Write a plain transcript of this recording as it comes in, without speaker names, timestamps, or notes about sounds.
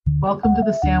Welcome to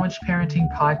the Sandwich Parenting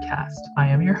Podcast. I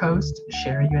am your host,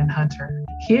 Sherry Yuen Hunter.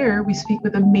 Here, we speak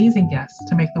with amazing guests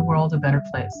to make the world a better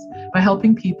place by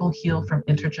helping people heal from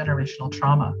intergenerational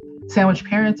trauma. Sandwich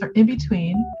parents are in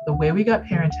between the way we got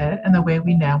parented and the way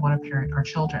we now want to parent our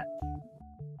children.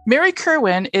 Mary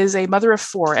Kerwin is a mother of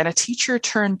four and a teacher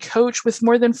turned coach with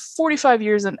more than 45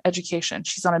 years in education.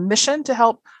 She's on a mission to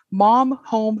help mom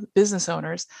home business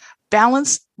owners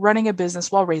balance running a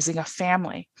business while raising a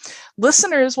family.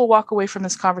 Listeners will walk away from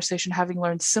this conversation having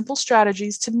learned simple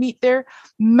strategies to meet their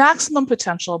maximum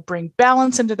potential, bring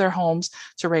balance into their homes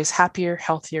to raise happier,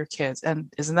 healthier kids.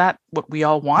 And isn't that what we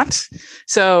all want?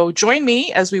 So join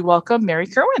me as we welcome Mary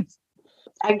Kerwin.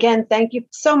 Again, thank you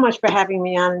so much for having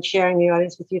me on and sharing the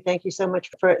audience with you. Thank you so much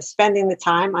for spending the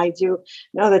time. I do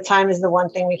know that time is the one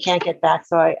thing we can't get back.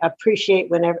 So I appreciate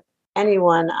whenever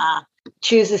anyone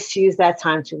chooses to use that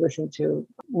time to listen to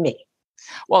me.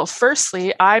 Well,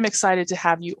 firstly, I'm excited to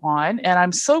have you on, and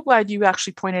I'm so glad you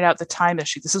actually pointed out the time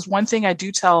issue. This is one thing I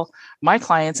do tell my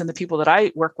clients and the people that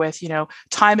I work with,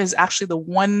 time is actually the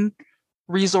one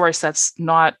resource that's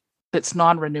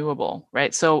non-renewable,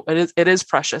 right? So it is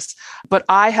precious, but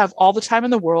I have all the time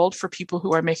in the world for people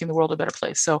who are making the world a better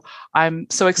place. So I'm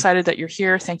so excited that you're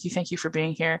here. Thank you for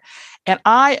being here. And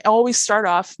I always start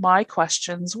off my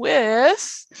questions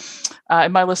with,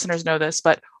 and my listeners know this,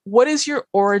 but what is your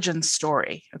origin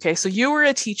story? Okay, so you were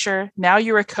a teacher, now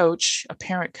you're a coach, a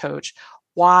parent coach.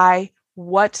 Why?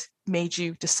 What made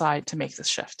you decide to make this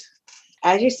shift?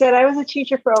 As you said, I was a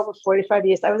teacher for over 45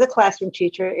 years. I was a classroom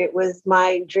teacher. It was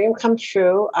my dream come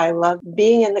true. I loved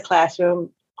being in the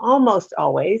classroom almost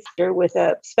always, with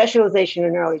a specialization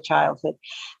in early childhood.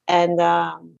 And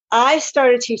I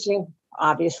started teaching,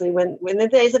 obviously, when the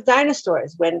days of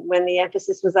dinosaurs, when the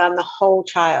emphasis was on the whole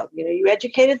child. You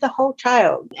educated the whole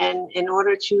child. And in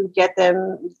order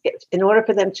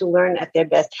for them to learn at their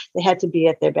best, they had to be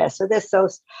at their best. So this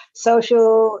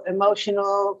social,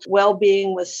 emotional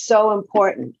well-being was so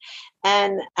important.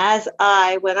 And as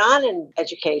I went on in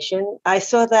education, I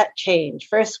saw that change,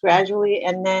 first gradually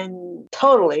and then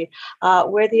totally,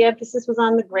 where the emphasis was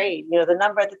on the grade, the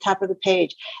number at the top of the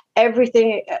page.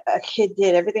 Everything a kid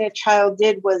did, everything a child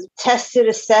did was tested,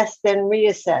 assessed, and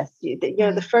reassessed.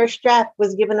 The first draft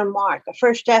was given a mark. A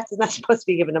first draft is not supposed to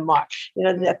be given a mark.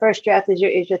 The first draft is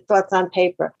your thoughts on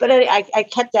paper. But I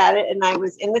kept at it, and I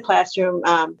was in the classroom,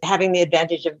 having the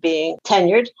advantage of being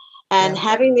tenured. And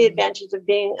having the advantage of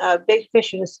being a big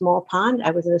fish in a small pond.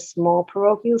 I was in a small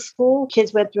parochial school.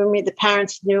 Kids went through me. The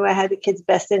parents knew I had the kids'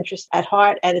 best interest at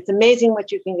heart. And it's amazing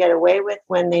what you can get away with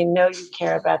when they know you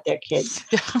care about their kids.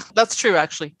 Yeah, that's true,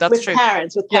 actually. That's true. With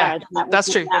parents. That's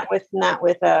true. Not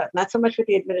so much with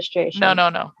the administration. No.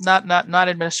 Not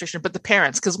administration, but the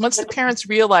parents. Because once the parents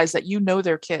realize that you know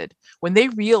their kid, when they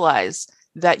realize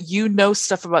that you know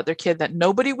stuff about their kid that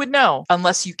nobody would know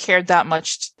unless you cared that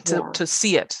much to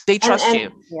see it. They trust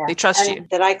you. Yeah. They trust you.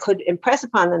 That I could impress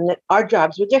upon them that our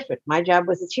jobs were different. My job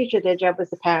was the teacher, their job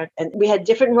was the parent. And we had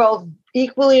different roles,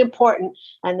 equally important.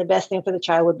 And the best thing for the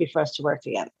child would be for us to work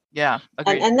together. Yeah.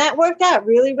 Agreed. And that worked out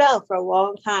really well for a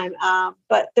long time.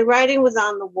 But the writing was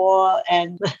on the wall,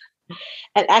 and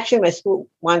actually my school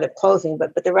wound up closing,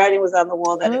 but the writing was on the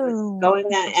wall that it was going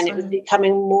down, and it was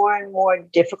becoming more and more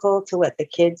difficult to let the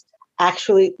kids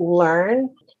actually learn,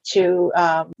 to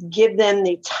give them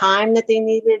the time that they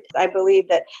needed. I believe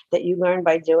that you learn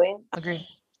by doing. Agreed.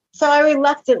 So I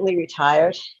reluctantly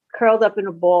retired, curled up in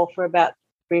a ball for about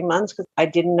 3 months because I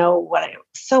didn't know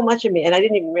so much of me, and I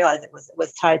didn't even realize it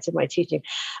was tied to my teaching.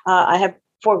 I have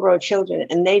 4 grown children,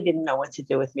 and they didn't know what to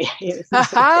do with me,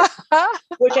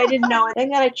 which I didn't know.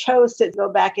 And then I chose to go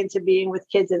back into being with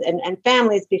kids and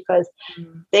families because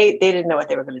they didn't know what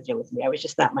they were going to do with me. I was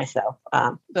just not myself.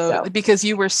 So because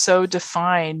you were so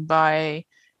defined by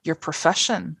your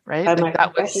profession, right?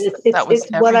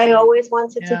 It's what I always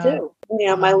wanted to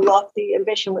do. My lofty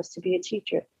ambition was to be a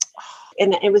teacher.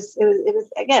 And it was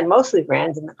again, mostly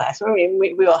brands in the classroom. I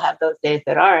mean, we all have those days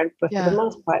that aren't, but for the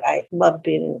most part, I love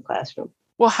being in the classroom.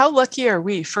 Well, how lucky are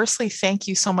we? Firstly, thank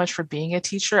you so much for being a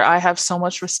teacher. I have so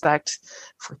much respect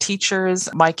for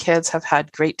teachers. My kids have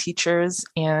had great teachers,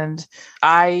 and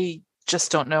I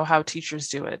just don't know how teachers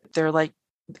do it. They're like,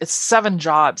 it's 7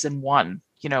 jobs in one,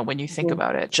 when you think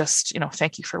about it. Just,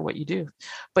 thank you for what you do.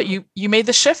 But you made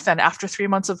the shift then after 3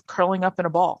 months of curling up in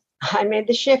a ball. I made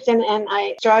the shift, and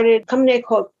I started a company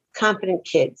called Confident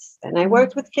Kids. And I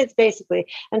worked with kids basically.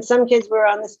 And some kids were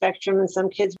on the spectrum and some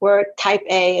kids were type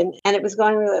A. And it was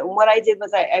going really, and what I did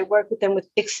was I worked with them with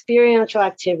experiential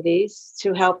activities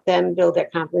to help them build their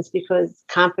confidence, because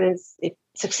confidence, if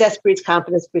success breeds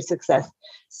confidence breeds success.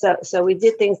 So we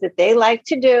did things that they liked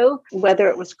to do, whether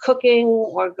it was cooking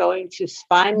or going to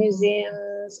spy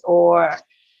museums or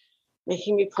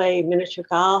making me play miniature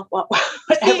golf,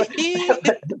 whatever,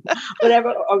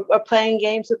 or playing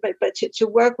games. But to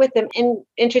work with them,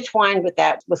 intertwined with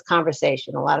that was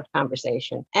conversation, a lot of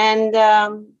conversation. And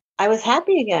I was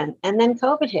happy again. And then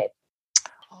COVID hit.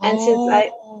 And since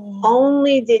I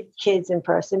only did kids in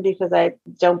person because I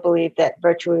don't believe that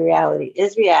virtual reality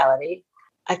is reality,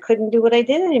 I couldn't do what I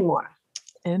did anymore.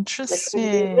 Interesting.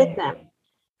 I couldn't be with them.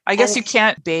 I guess you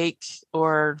can't bake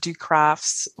or do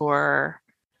crafts or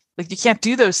like you can't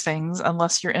do those things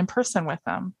unless you're in person with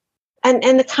them.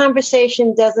 And the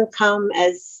conversation doesn't come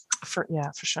as for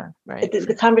sure. Right.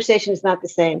 The conversation is not the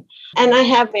same. And I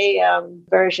have a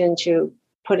version to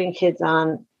putting kids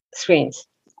on screens.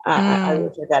 I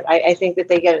looked at that. I think that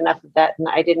they get enough of that, and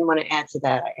I didn't want to add to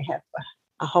that. I have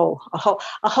a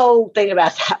whole thing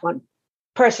about that one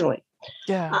personally.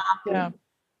 Yeah.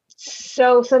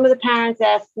 So some of the parents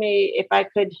asked me if I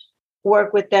could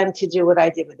work with them to do what I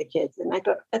did with the kids, and I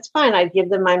thought that's fine. I'd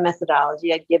give them my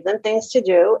methodology. I'd give them things to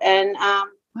do, and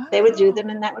they would do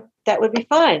them, and that would be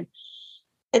fine.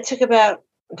 It took about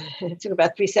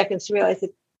 3 seconds to realize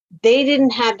that they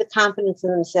didn't have the confidence in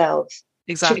themselves.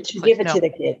 Exactly. To give it to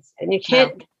the kids, and you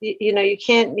can't, you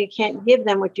can't give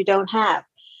them what you don't have.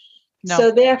 No.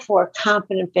 So therefore,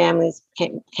 confident families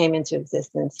came into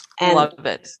existence. And love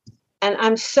it. And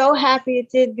I'm so happy it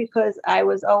did because I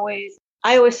always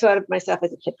thought of myself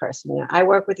as a kid person. You know, I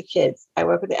work with the kids.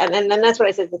 And that's what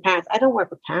I said to the parents. I don't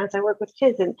work with parents. I work with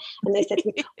kids. And they said to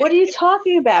me, what are you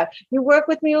talking about? You work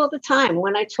with me all the time.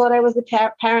 When I taught, I was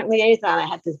the parent liaison. I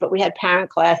had this, but we had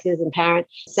parent classes and parent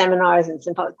seminars and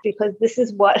symposiums because this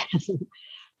is what,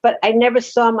 but I never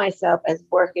saw myself as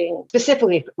working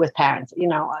specifically with parents,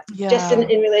 just in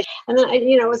relation. And then,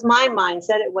 it was my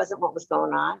mindset. It wasn't what was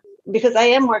going on. Because I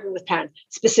am working with parents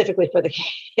specifically for the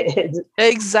kids.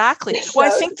 Exactly.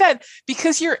 Well, I think that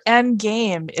because your end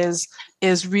game is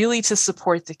really to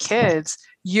support the kids,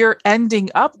 you're ending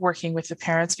up working with the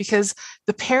parents because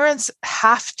the parents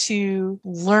have to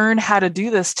learn how to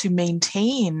do this to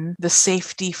maintain the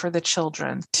safety for the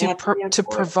children, to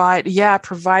provide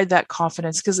that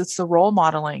confidence because it's the role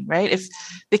modeling, right? If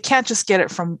they can't just get it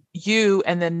from you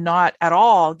and then not at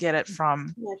all get it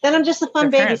from then I'm just a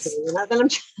fun babysitter, then I'm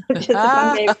just a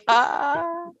fun baby.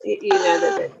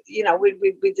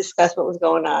 We discussed what was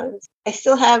going on. I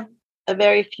still have a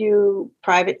very few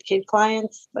private kid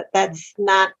clients, but that's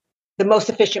not the most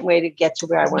efficient way to get to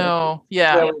where I want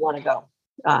where we want to go.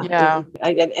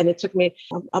 And it took me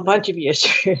a bunch of years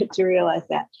to realize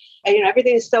that. And,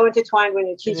 everything is so intertwined when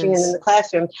you're teaching and in the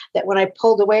classroom that when I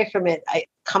pulled away from it, I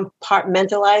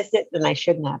compartmentalized it, and I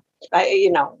shouldn't have.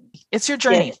 It's your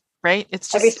journey, right? It's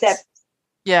just, every step.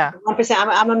 Yeah. 1%.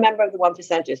 I'm a member of the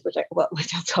 1%ers, which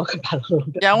I'll talk about a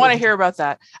little bit. Yeah, I want to hear about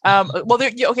that.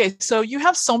 Okay. So you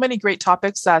have so many great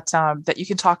topics that you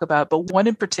can talk about, but one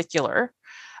in particular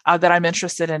that I'm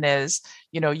interested in is,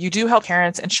 you do help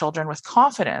parents and children with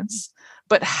confidence,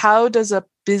 but how does a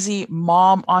busy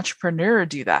mom entrepreneur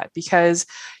do that? Because,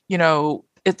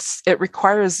 it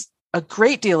requires a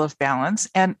great deal of balance.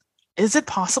 And is it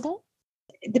possible?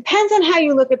 It depends on how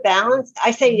you look at balance.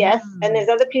 I say yes, and there's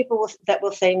other people that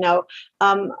will say no.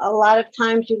 A lot of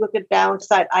times you look at balance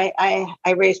side. I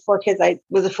raised 4 kids. I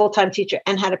was a full-time teacher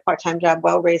and had a part-time job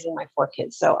while raising my 4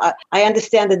 kids. So I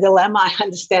understand the dilemma. I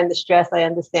understand the stress. I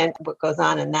understand what goes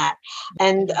on in that.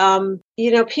 And,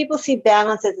 people see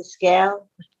balance as a scale,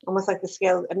 almost like the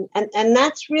scale. And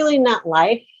that's really not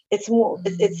life. It's more,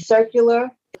 it's circular.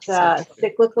 It's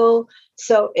cyclical.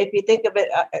 So if you think of it,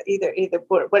 either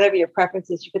whatever your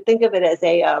preference is, you could think of it as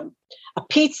a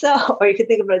pizza, or you could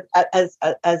think of it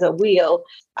as a wheel.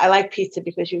 I like pizza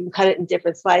because you can cut it in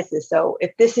different slices. So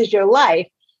if this is your life,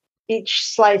 each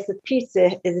slice of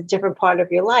pizza is a different part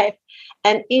of your life,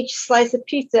 and each slice of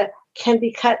pizza can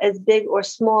be cut as big or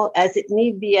small as it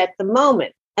need be at the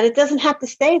moment, and it doesn't have to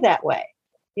stay that way.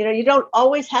 You don't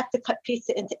always have to cut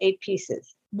pizza into 8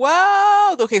 pieces.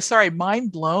 Wow. Okay. Sorry.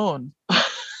 Mind blown.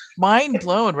 Mind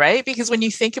blown, right? Because when you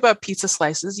think about pizza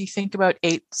slices, you think about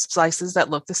 8 slices that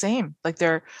look the same. Like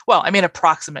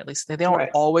approximately. So they don't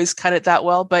always cut it that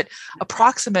well, but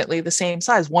approximately the same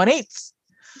size, 1/8.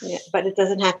 Yeah, but it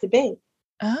doesn't have to be.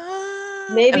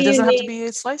 Maybe it doesn't have to be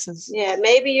 8 slices. Yeah,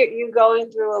 maybe you're going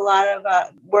through a lot of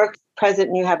work present,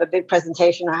 and you have a big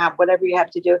presentation or have whatever you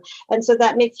have to do, and so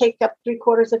that may take up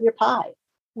 3/4 of your pie.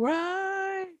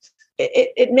 Right.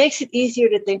 It makes it easier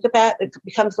to think about. It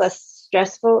becomes less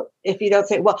stressful if you don't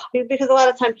say, well, because a lot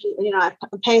of times,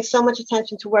 I'm paying so much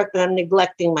attention to work that I'm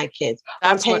neglecting my kids.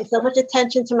 I'm paying so much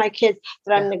attention to my kids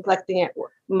that I'm neglecting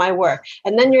my work.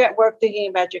 And then you're at work thinking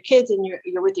about your kids, and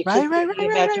you're with your kids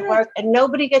thinking about your work, and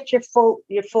nobody gets your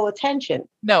full attention.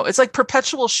 No, it's like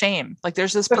perpetual shame. Like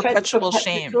there's this perpetual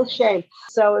shame.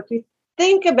 So if you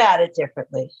think about it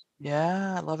differently.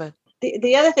 Yeah, I love it.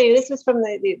 The other thing, this was from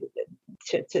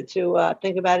to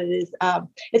think about it, is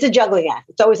it's a juggling act.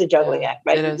 It's always a juggling act,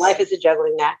 right? Life is a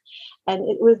juggling act. And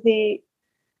it was the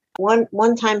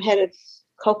one-time head of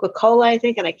Coca-Cola, I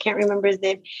think, and I can't remember his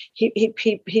name.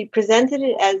 He presented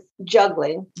it as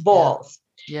juggling balls.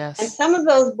 Yes. And some of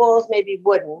those balls may be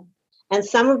wooden, and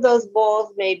some of those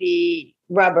balls may be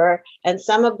rubber, and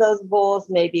some of those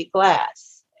balls may be glass.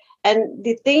 And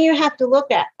the thing you have to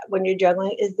look at when you're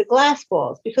juggling is the glass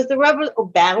balls, because the rubber will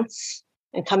bounce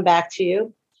and come back to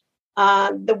you.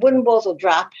 The wooden balls will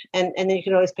drop, and then you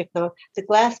can always pick them up. The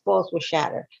glass balls will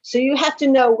shatter. So you have to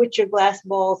know which your glass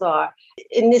balls are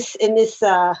in this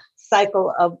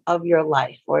cycle of your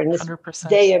life, or in this 100%.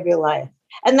 Day of your life.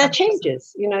 And that 100%.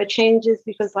 changes. It changes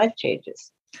because life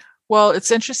changes. Well,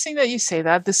 it's interesting that you say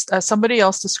that. This somebody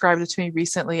else described it to me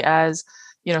recently as,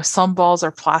 some balls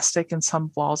are plastic and some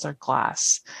balls are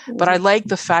glass. Mm-hmm. But I like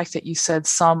the fact that you said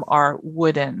some are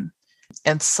wooden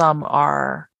and some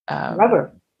are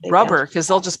rubber, because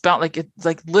they'll just bounce.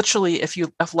 Like literally, if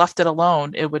left it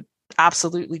alone, it would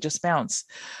absolutely just bounce.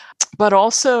 But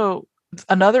also,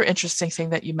 another interesting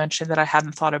thing that you mentioned that I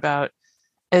hadn't thought about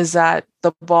is that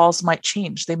the balls might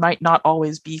change. They might not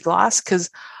always be glass,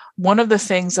 because one of the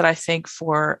things that I think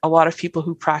for a lot of people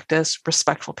who practice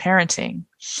respectful parenting,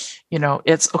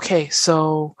 it's okay.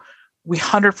 So we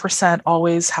 100%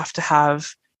 always have to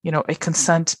have, a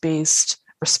consent-based,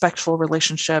 respectful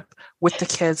relationship with the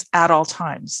kids at all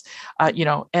times, and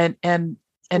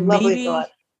maybe thought.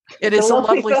 It is a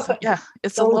lovely thought. Yeah,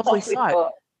 it's a lovely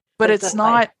thought, but it's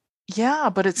not. Yeah,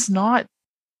 but it's not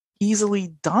easily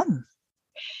done.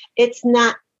 It's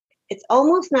not. It's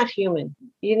almost not human.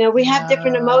 We have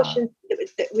different emotions.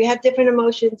 We have different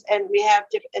emotions, and we have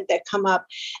different that come up.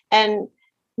 And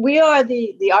we are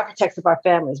the architects of our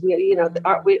families. We,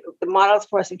 the models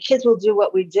for us. And kids will do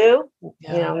what we do,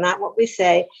 not what we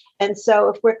say. And so,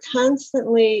 if we're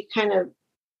constantly kind of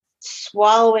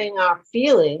swallowing our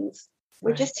feelings,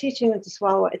 we're just teaching them to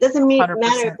swallow it. It doesn't matter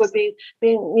if we're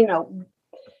being,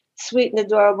 sweet and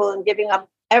adorable and giving up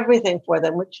everything for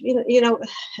them, which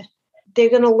they're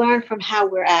going to learn from how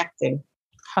we're acting.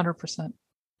 100%.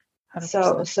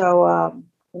 So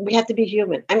we have to be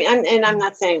human. I mean, I'm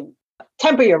not saying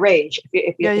temper your rage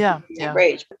if you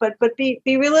rage, but be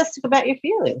realistic about your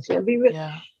feelings.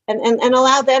 And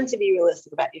allow them to be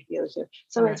realistic about your feelings.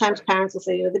 So many times parents will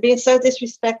say, they're being so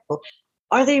disrespectful.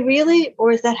 Are they really,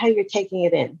 or is that how you're taking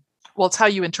it in? Well, it's how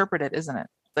you interpret it, isn't it?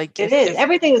 Like it is.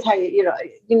 Everything is how I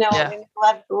mean,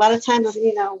 a lot of times,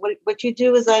 what you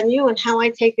do is on you, and how I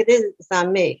take it in is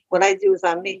on me. What I do is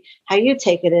on me. How you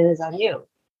take it in is on you.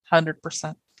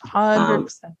 100%.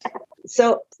 100%.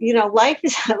 So, life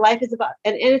is about,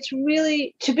 and it's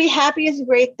really, to be happy is a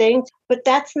great thing, but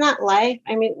that's not life.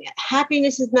 I mean,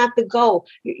 happiness is not the goal.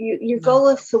 Your goal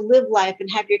is to live life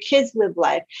and have your kids live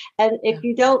life. And if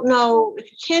you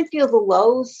can't feel the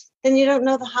lows, then you don't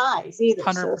know the highs either.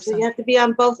 100%. So you have to be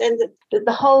on both ends.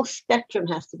 The whole spectrum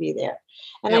has to be there.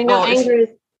 And I know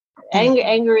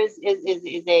anger is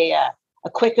a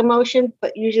quick emotion,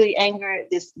 but usually anger,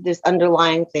 there's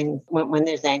underlying things when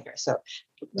there's anger. So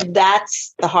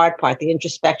that's the hard part, the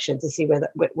introspection, to see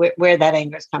where that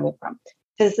anger is coming from.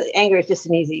 Because anger is just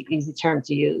an easy term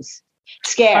to use.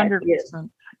 Scared. 100%.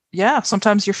 Yeah.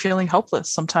 Sometimes you're feeling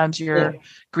hopeless. Sometimes you're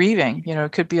grieving.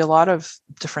 It could be a lot of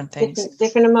different things.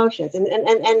 Different emotions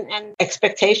and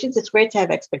expectations. It's great to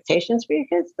have expectations for your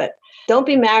kids, but don't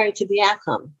be married to the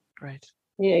outcome. Right.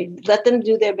 Let them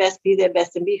do their best, be their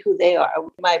best, and be who they are.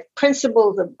 My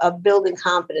principles of building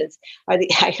confidence are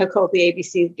I call it the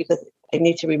ABCs, because I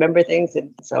need to remember things,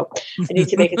 and so I need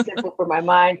to make it simple for my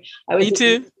mind. Me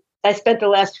too. I spent the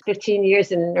last 15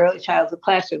 years in an early childhood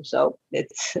classroom, so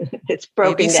it's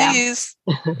broken ABCs.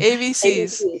 down.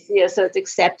 ABCs. Yeah, so it's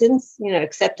acceptance,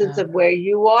 acceptance of where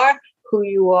you are, who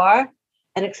you are,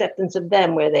 and acceptance of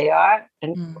them, where they are,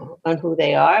 and who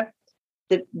they are.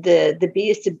 The B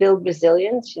is to build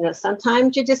resilience.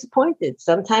 Sometimes you're disappointed.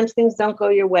 Sometimes things don't go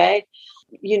your way.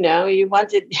 You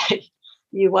wanted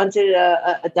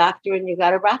a doctor and you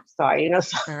got a rock star.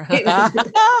 So,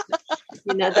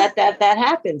 that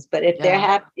happens. But if they're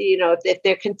happy, if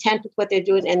they're content with what they're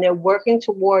doing and they're working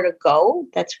toward a goal,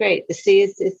 that's great. The C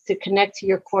is to connect to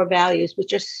your core values,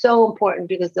 which are so important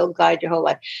because they'll guide your whole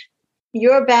life.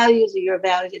 Your values are your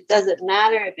values. It doesn't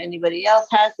matter if anybody else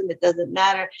has them. It doesn't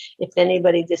matter if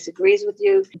anybody disagrees with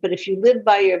you. But if you live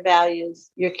by your values,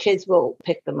 your kids will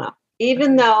pick them up,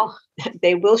 even though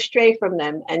they will stray from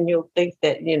them, and you'll think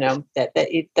that,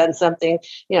 that you've done something,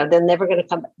 they're never going to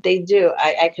come. They do.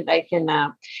 I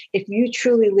can, if you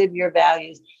truly live your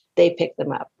values, they pick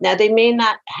them up. Now, they may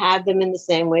not have them in the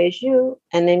same way as you,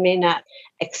 and they may not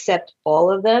accept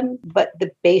all of them, but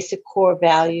the basic core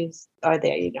values are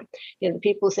there.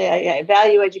 People say, I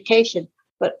value education,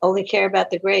 but only care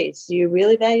about the grades. Do you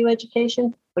really value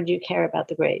education, or do you care about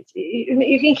the grades?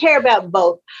 You can care about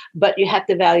both, but you have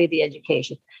to value the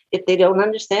education. If they don't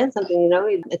understand something,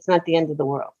 it's not the end of the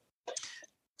world.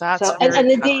 That's and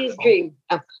the D is dream.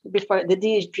 Before the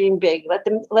D is dream big.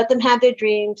 Let them have their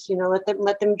dreams.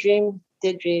 Let them dream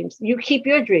their dreams. You keep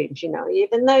your dreams.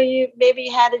 Even though you maybe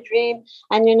had a dream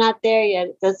and you're not there yet,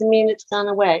 it doesn't mean it's gone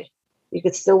away. You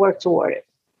could still work toward it.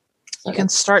 You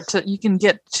can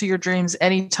get to your dreams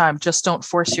anytime. Just don't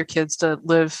force your kids to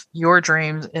live your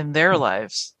dreams in their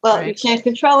lives. Well, right? You can't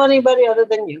control anybody other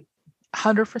than you.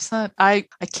 100%. I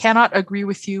cannot agree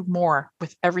with you more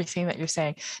with everything that you're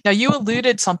saying. Now, you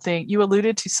alluded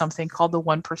to something called the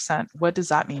 1%. What does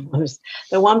that mean? The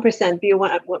 1%, be a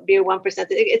 1%.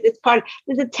 It's part.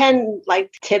 There's a 10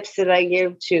 tips that I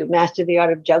give to master the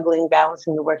art of juggling,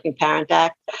 balancing the Working Parent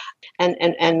Act,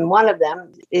 and one of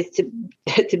them is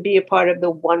to be a part of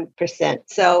the 1%.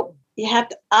 So you have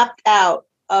to opt out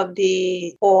of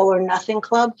the all or nothing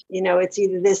club. It's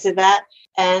either this or that,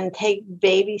 and take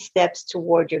baby steps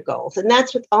toward your goals. And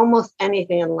that's with almost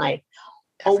anything in life.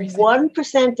 Everything. A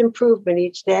 1% improvement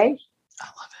each day. I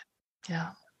love it. Yeah.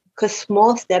 Because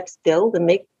small steps build and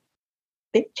make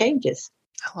big changes.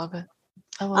 I love it.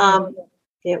 It.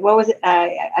 Yeah, what was it?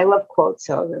 I love quotes,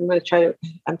 so I'm going to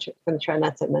try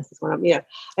not to mess this one up.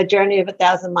 A journey of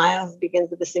 1,000 miles begins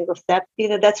with a single step.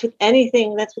 That's with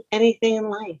anything. That's with anything in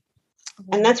life.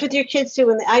 And that's what your kids do.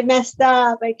 When I messed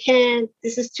up, I can't.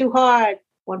 This is too hard.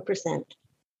 1%. 1%.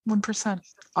 1%.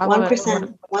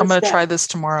 I'm going to try this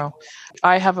tomorrow.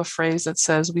 I have a phrase that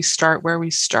says, "We start where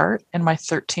we start," and my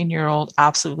 13-year-old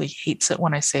absolutely hates it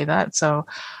when I say that. So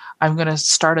I'm going to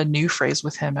start a new phrase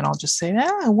with him, and I'll just say,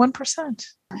 1%.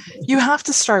 You have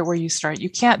to start where you start. You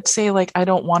can't say I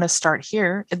don't want to start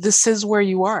here. This is where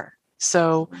you are.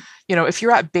 So, if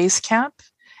you're at base camp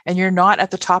and you're not at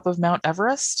the top of Mount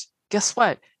Everest, guess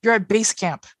what? You're at base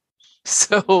camp.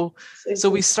 So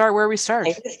we start where we start.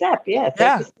 Take a step, yeah. A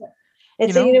step.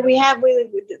 And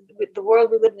with the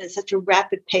world we live in such a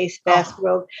rapid pace, fast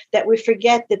world, that we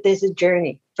forget that there's a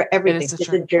journey for everything. It's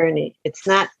a journey. It's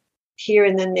not here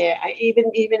and then there.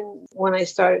 Even when I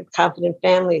started Confident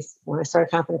Families, when I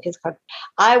started Confident Kids Club,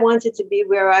 I wanted to be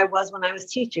where I was when I was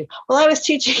teaching. Well, I was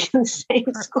teaching in the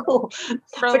same school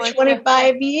for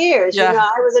 25 years. Yeah.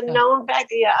 I was a known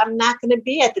faculty. I'm not going to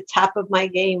be at the top of my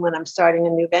game when I'm starting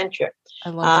a new venture. I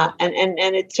love that. And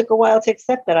it took a while to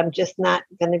accept that I'm just not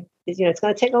going to. It's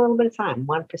going to take a little bit of time.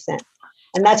 1%,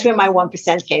 and that's where my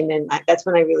 1% came in. That's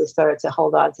when I really started to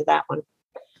hold on to that one.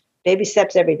 Baby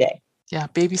steps every day. Yeah,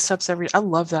 baby steps I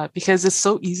love that, because it's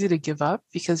so easy to give up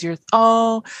because you're,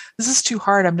 this is too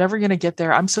hard. I'm never going to get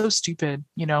there. I'm so stupid,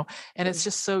 and it's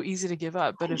just so easy to give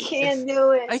up. But I can't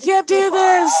do it. I can't do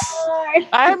this. Hard.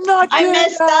 I'm not good I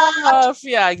messed enough. up.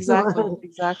 Yeah,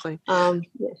 exactly. Yeah.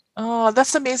 Oh,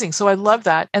 that's amazing. So I love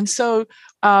that. And so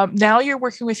now you're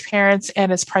working with parents,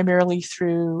 and it's primarily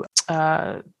through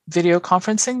video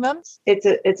conferencing them?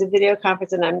 It's a video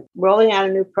conference, and I'm rolling out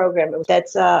a new program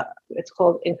that's it's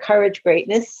called Encourage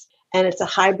Greatness. And it's a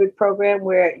hybrid program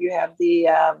where you have the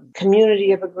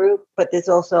community of a group, but there's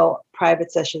also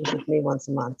private sessions with me once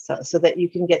a month, so that you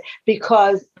can get,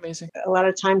 because amazing. A lot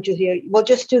of times you hear, well,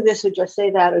 just do this, or just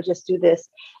say that, or just do this.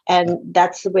 And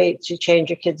that's the way to change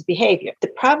your kids' behavior. The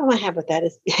problem I have with that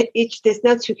is there's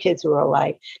no two kids who are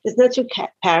alike. There's no two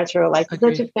parents who are alike. There's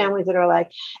no two families that are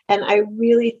alike. And I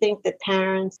really think that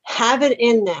parents have it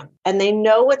in them, and they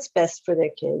know what's best for their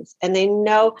kids, and they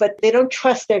know, but they don't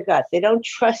trust their gut. They don't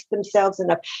trust themselves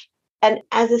enough. And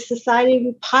as a society,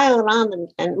 we pile it on them,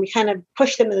 and we kind of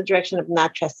push them in the direction of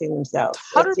not trusting themselves.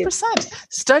 100%.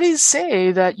 Studies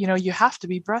say that, you have to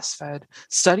be breastfed.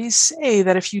 Studies say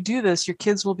that if you do this, your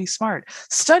kids will be smart.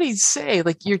 Studies say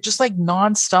you're just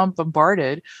nonstop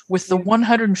bombarded with the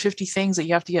 150 things that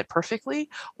you have to get perfectly,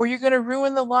 or you're going to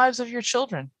ruin the lives of your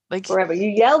children. Forever. You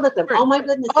yelled at them. Oh my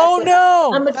goodness. Oh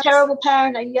no. I'm a terrible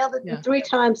parent. I yelled at them 3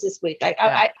 times this week.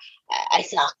 I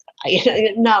suck.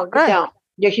 No, you don't.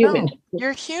 You're human. No,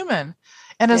 you're human.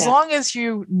 And as long as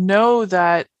you know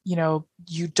that,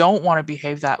 you don't want to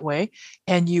behave that way,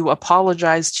 and you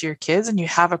apologize to your kids, and you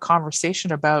have a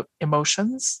conversation about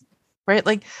emotions, right?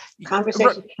 Like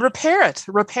Conversation. Repair it,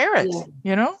 Yeah.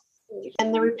 you know?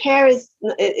 And the repair is in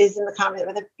the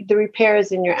conversation. The repair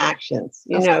is in your actions.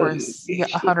 Of course. Yeah,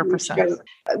 100%.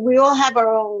 We all have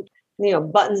our own,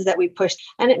 buttons that we push,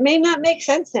 and it may not make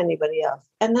sense to anybody else.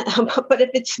 And but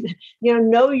if it's,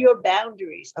 know your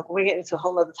boundaries. We're getting to a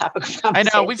whole other topic of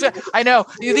conversation. I know.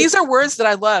 These are words that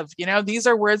I love. These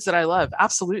are words that I love.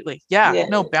 Absolutely. Yeah.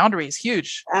 No, boundaries,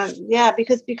 huge.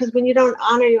 Because when you don't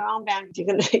honor your own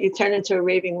boundaries, you turn into a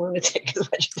raving lunatic.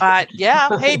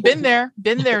 Yeah. Hey, been there,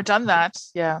 done that.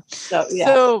 Yeah.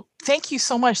 So thank you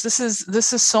so much. This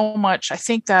is so much. I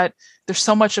think that there's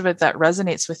so much of it that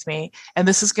resonates with me. And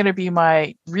this is going to be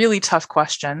my really tough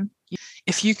question.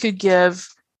 If you could give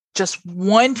just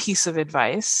one piece of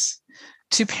advice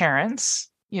to parents,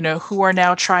 who are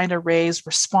now trying to raise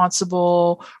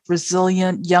responsible,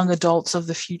 resilient young adults of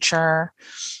the future,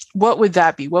 what would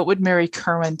that be? What would Mary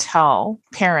Kirwan tell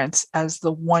parents as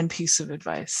the one piece of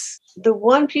advice? The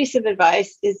one piece of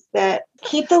advice is that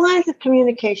keep the lines of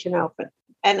communication open.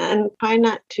 And try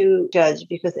not to judge,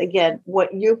 because again,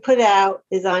 what you put out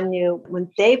is on you. When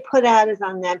they put out is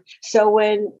on them. So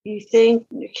when you think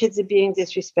your kids are being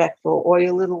disrespectful, or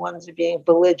your little ones are being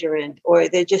belligerent, or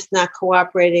they're just not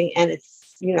cooperating, and it's,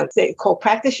 they call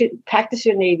practice your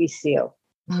Navy SEAL.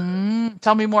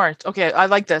 Tell me more. Okay, I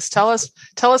like this. Tell us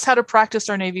how to practice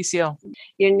our Navy SEAL.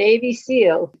 Your Navy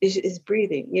SEAL is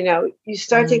breathing. You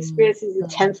start to experience these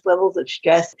intense levels of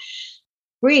stress.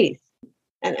 Breathe.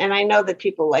 And I know that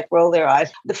people roll their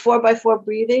eyes. The 4x4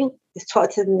 breathing is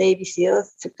taught to the Navy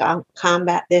SEALs to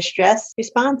combat their stress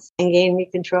response and gain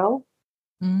control.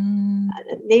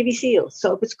 Navy SEALs.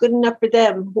 So if it's good enough for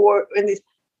them, who are in these,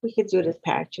 we could do it as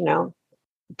parents.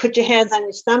 Put your hands on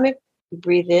your stomach. You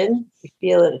breathe in. You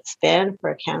feel it expand for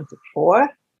a count of 4.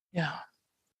 Yeah.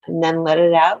 And then let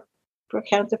it out for a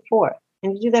count of 4.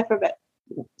 And you do that for about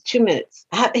 2 minutes.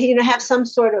 Have some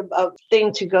sort of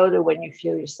thing to go to when you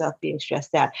feel yourself being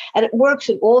stressed out. And it works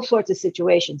in all sorts of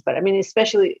situations. But I mean,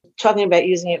 especially talking about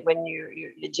using it when you're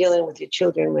dealing with your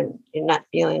children, when you're not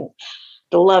feeling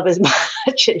the love as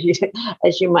much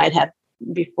as you might have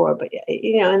before. But,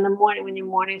 in the morning, when your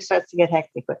morning starts to get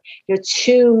hectic, but you're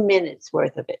 2 minutes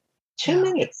worth of it. 2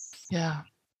 minutes. Yeah.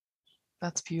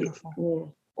 That's beautiful. Yeah.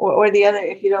 Or the other,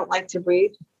 if you don't like to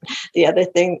breathe, the other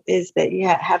thing is that you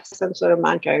have some sort of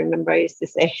mantra. I remember I used to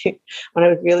say when I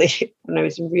was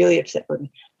really upset with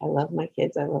me, I love my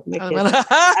kids. I love my kids.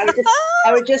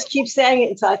 I would just keep saying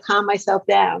it until I calm myself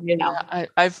down. Yeah,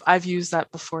 I've used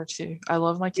that before too. I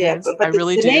love my kids. Yeah, but I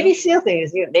really do. The Navy SEAL thing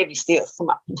is Navy SEALs. Come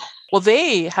on. Well,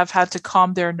 they have had to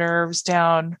calm their nerves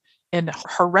down in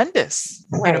horrendous,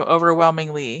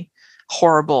 overwhelmingly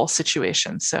horrible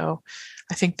situations. So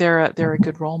I think they're a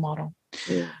good role model.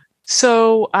 Yeah.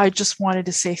 So I just wanted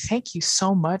to say thank you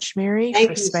so much, Mary,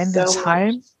 for spending the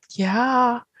time. Much.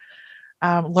 Yeah.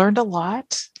 Learned a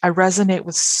lot. I resonate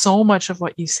with so much of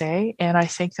what you say. And I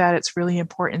think that it's really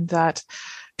important that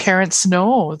parents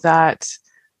know that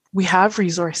we have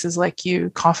resources like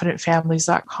you,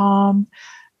 confidentfamilies.com,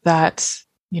 that,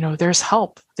 there's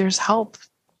help. There's help.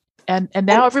 And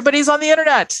now everybody's on the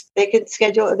internet. They can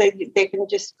schedule, they can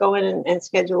just go in and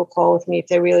schedule a call with me if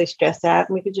they're really stressed out.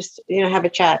 And we could just, have a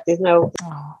chat. There's no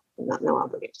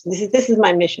obligation. This is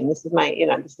my mission. This is my,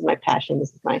 this is my passion.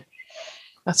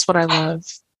 That's what I love.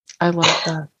 I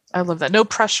love that. No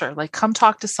pressure. Come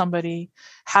talk to somebody,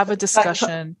 have a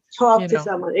discussion. Talk to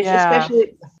someone.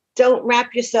 Especially don't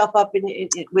wrap yourself up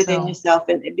within yourself.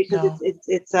 And because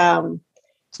it's not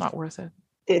worth it.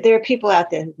 There are people out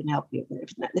there who can help you.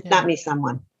 If not me,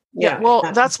 someone. Well,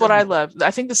 that's what I love.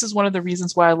 I think this is one of the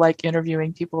reasons why I like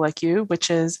interviewing people like you, which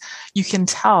is you can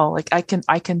tell, I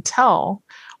can tell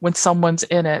when someone's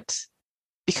in it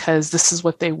because this is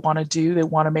what they want to do. They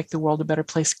want to make the world a better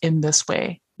place in this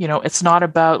way. It's not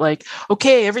about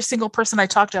okay, every single person I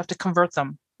talk to, I have to convert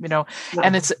them.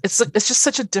 And it's just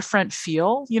such a different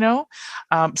feel,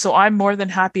 so I'm more than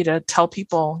happy to tell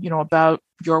people, about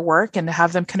your work and to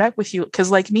have them connect with you.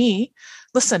 Cause like me,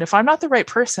 listen, if I'm not the right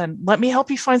person, let me help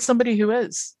you find somebody who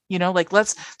is,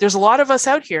 there's a lot of us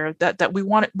out here that we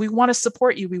want to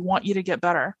support you. We want you to get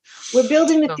better. We're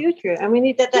building the future and we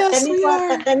need that.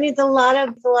 That needs a lot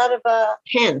of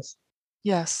hands.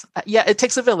 Yes. Yeah. It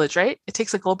takes a village, right? It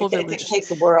takes a global village. It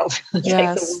takes a world.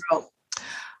 Yes. Takes a world.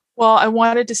 Well, I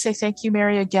wanted to say thank you,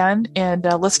 Mary, again, and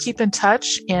let's keep in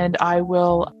touch, and I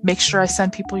will make sure I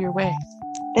send people your way.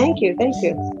 Thank you. Thank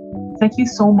you. Thank you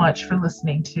so much for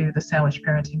listening to the Sandwich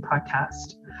Parenting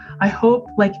Podcast. I hope,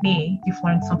 like me, you've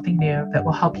learned something new that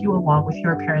will help you along with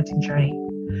your parenting journey.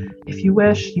 If you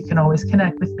wish, you can always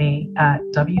connect with me at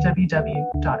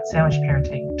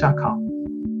www.sandwichparenting.com.